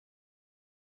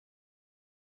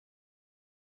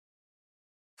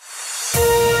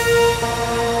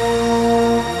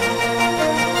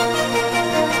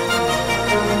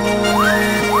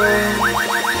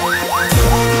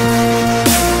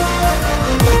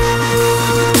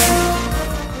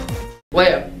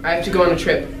have to go on a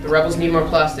trip. The rebels need more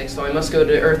plastic, so I must go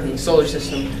to Earth and the solar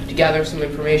system to gather some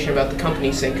information about the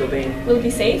company St. Cobain. Will it be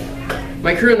safe?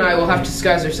 My crew and I will have to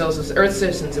disguise ourselves as Earth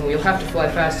citizens, and we'll have to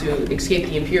fly fast to escape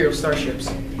the Imperial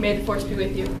starships. May the Force be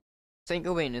with you. St.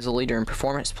 Cobain is a leader in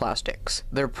performance plastics.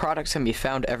 Their products can be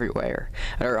found everywhere.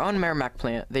 At our own Merrimack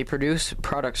plant, they produce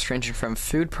products ranging from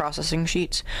food processing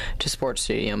sheets to sports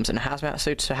stadiums and hazmat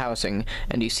suits to housing,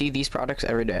 and you see these products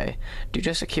every day. Due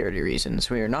to security reasons,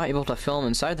 we are not able to film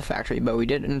inside the factory, but we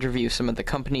did interview some of the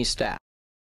company's staff.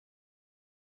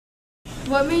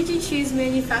 What made you choose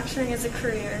manufacturing as a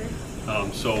career?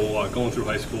 Going through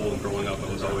high school and growing up,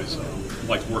 I was always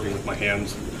liked working with my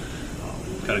hands,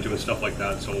 kind of doing stuff like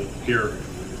that. So here,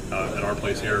 at our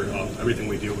place here, everything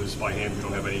we do is by hand. We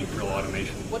don't have any real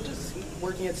automation. What does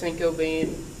working at St.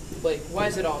 Cobain, like, why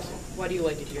is it awesome? Why do you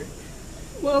like it here?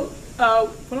 Well,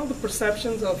 one of the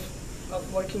perceptions of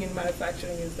working in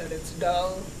manufacturing is that it's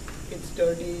dull, it's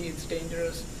dirty, it's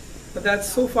dangerous, but that's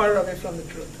so far away from the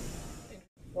truth.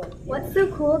 What's so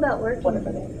cool about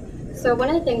working? So one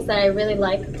of the things that I really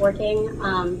like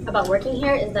about working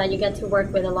here is that you get to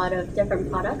work with a lot of different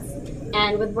products.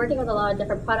 And with working with a lot of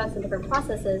different products and different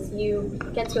processes, you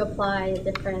get to apply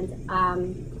different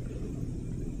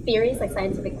theories, like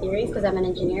scientific theories, because I'm an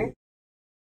engineer.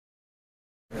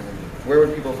 Where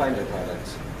would people find your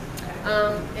products?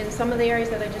 In some of the areas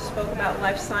that I just spoke about,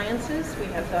 life sciences, we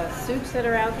have suits that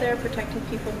are out there protecting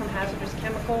people from hazardous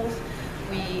chemicals.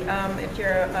 If you're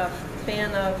a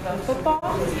fan of football,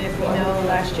 if you know,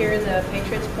 last year the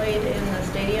Patriots played in the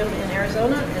stadium in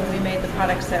Arizona, and we made the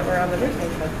products that were on the roofing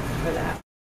for that.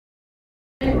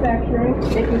 Manufacturing,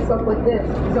 making stuff like this,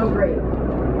 so great.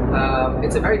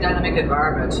 It's a very dynamic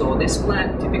environment, so this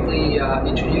plant typically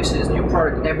introduces new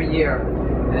product every year.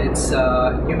 It's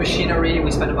new machinery.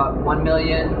 We spend about $1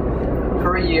 million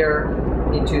per year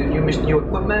into new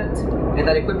equipment, and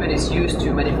that equipment is used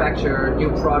to manufacture new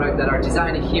products that are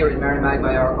designed here in Merrimack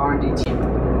by our R&D team.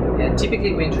 And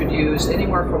typically we introduce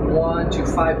anywhere from 1 to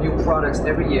 5 new products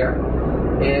every year,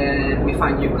 and we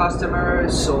find new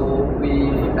customers, so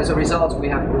as a result we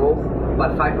have growth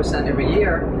about 5% every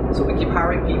year, so we keep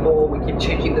hiring people, we keep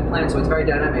changing the plan, so it's very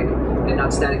dynamic and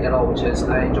not static at all, which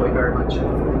I enjoy very much.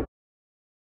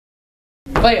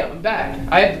 Leia, I'm back.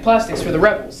 I have the plastics for the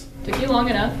rebels. Took you long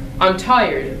enough. I'm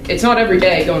tired. It's not every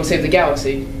day I go and save the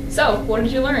galaxy. So, what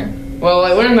did you learn? Well,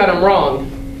 I learned that I'm wrong.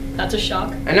 That's a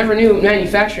shock. I never knew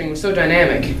manufacturing was so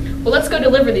dynamic. Well, let's go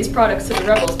deliver these products to the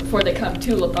rebels before they become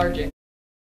too lethargic.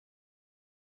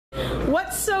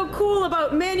 What's so cool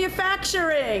about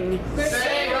manufacturing?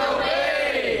 St. Cobain!